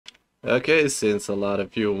Okay, since a lot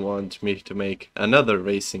of you want me to make another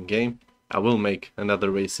racing game, I will make another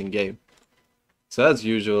racing game. So as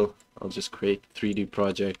usual, I'll just create 3D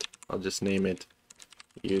project. I'll just name it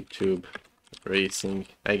YouTube Racing,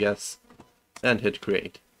 I guess, and hit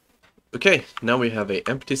create. Okay, now we have a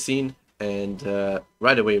empty scene, and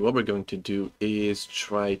right away what we're going to do is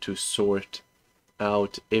try to sort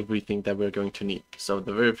out everything that we're going to need. So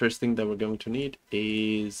the very first thing that we're going to need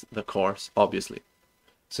is the cars, obviously,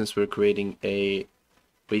 since we're creating a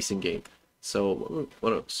racing game. So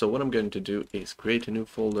what I'm going to do is create a new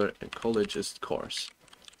folder and call it just cars.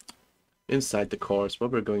 Inside the cars,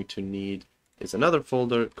 what we're going to need is another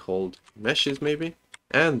folder called meshes maybe,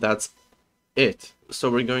 and that's it. So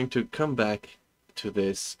we're going to come back to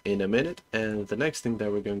this in a minute, and the next thing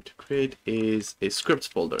that we're going to create is a scripts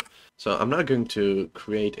folder. So I'm not going to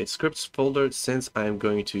create a scripts folder since I'm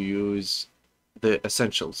going to use the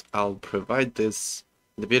essentials. I'll provide this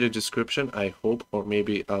in the video description, I hope, or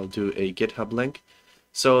maybe I'll do a GitHub link.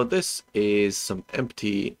 So this is some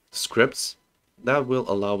empty scripts that will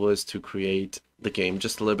allow us to create the game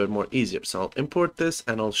just a little bit more easier. So I'll import this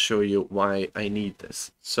and I'll show you why I need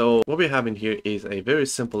this. So what we have in here is a very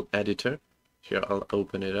simple editor. Here, I'll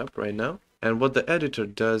open it up right now. And what the editor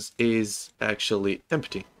does is actually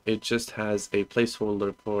empty. It just has a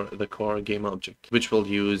placeholder for the core game object, which we'll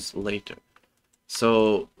use later.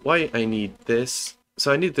 So why I need this?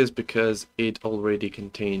 So I need this because it already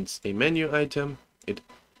contains a menu item. It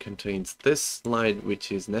contains this slide,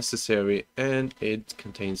 which is necessary, and it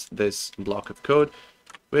contains this block of code,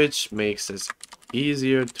 which makes it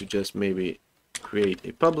easier to just maybe create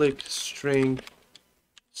a public string,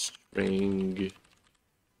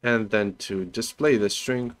 and then to display the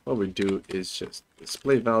string, what we do is just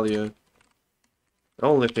display value. The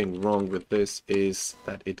only thing wrong with this is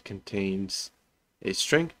that it contains a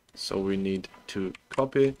string, so we need to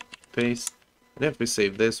copy, paste, and if we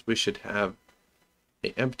save this, we should have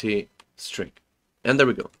an empty string. And there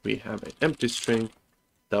we go. We have an empty string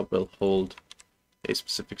that will hold a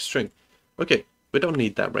specific string. Okay, we don't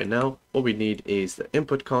need that right now. What we need is the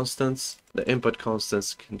input constants. The input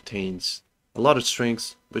constants contains a lot of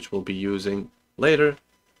strings, which we'll be using later.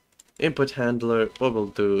 Input handler,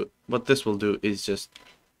 what this will do is just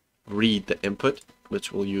read the input,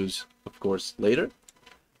 which we'll use, of course, later.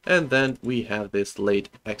 And then we have this late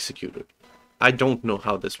executor. I don't know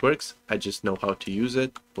how this works, I just know how to use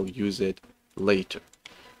it. We'll use it later.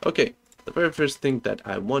 Okay, the very first thing that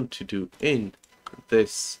I want to do in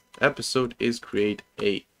this episode is create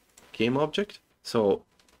a game object. So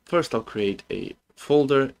first I'll create a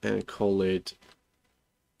folder and call it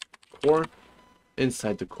core.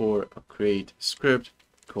 Inside the core, I'll create a script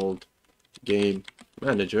called game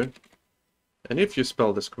manager. And if you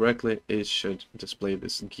spell this correctly, it should display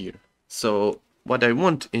this gear. So what I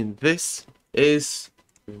want in this is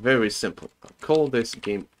very simple. I'll call this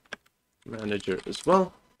game manager as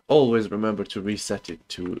well. Always remember to reset it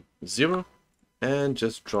to 0 and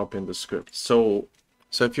just drop in the script. So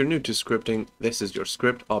if you're new to scripting, this is your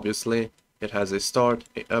script. Obviously it has a start,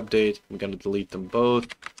 a update. I'm gonna delete them both,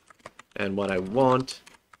 and what I want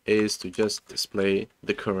is to just display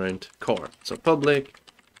the current car. So public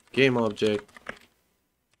game object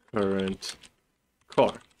current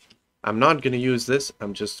car. I'm not going to use this.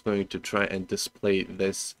 I'm just going to try and display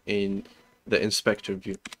this in the inspector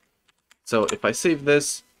view. So if I save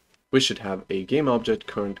this, we should have a game object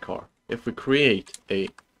current car. If we create a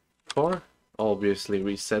car, obviously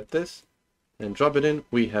reset this and drop it in,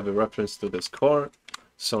 we have a reference to this car.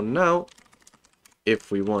 So now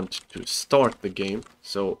if we want to start the game,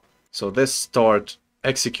 so this start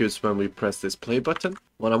executes when we press this play button.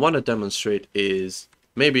 What I want to demonstrate is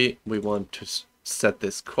maybe we want to set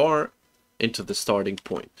this car into the starting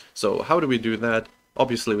point. So how do we do that?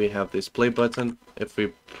 Obviously we have this play button. If we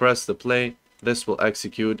press the play, this will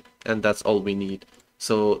execute, and that's all we need.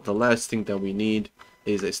 So the last thing that we need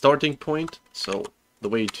is a starting point. So the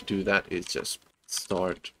way to do that is just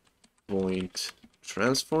start point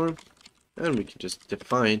transform, and we can just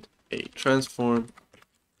define a transform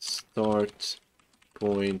start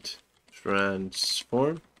point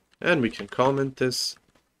transform, and we can comment this.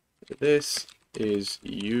 This is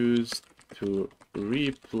used to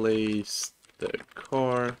replace the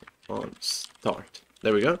car on start.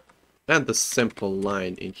 There we go. And the simple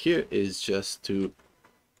line in here is just to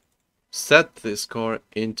set this car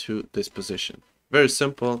into this position. Very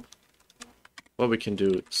simple. What we can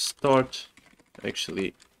do, start,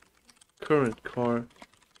 actually current car,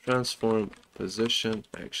 transform position,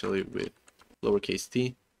 actually with lowercase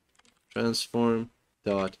t, transform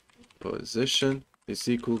dot position is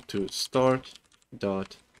equal to start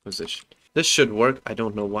dot position. This should work. I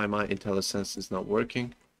don't know why my IntelliSense is not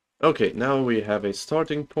working. Okay, now we have a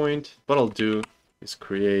starting point. What I'll do is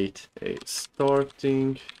create a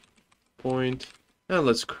starting point. And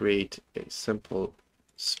let's create a simple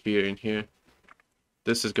sphere in here.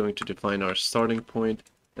 This is going to define our starting point,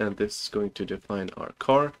 and this is going to define our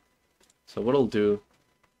car. So what I'll do,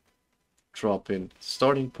 drop in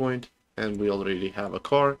starting point, and we already have a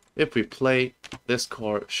car. If we play, this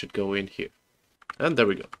car should go in here. And there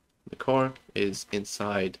we go. The car is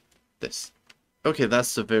inside this. Okay,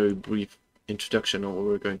 that's a very brief introduction on what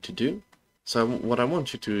we're going to do. So what I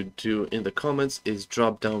want you to do in the comments is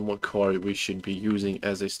drop down what car we should be using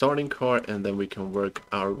as a starting car, and then we can work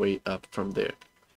our way up from there.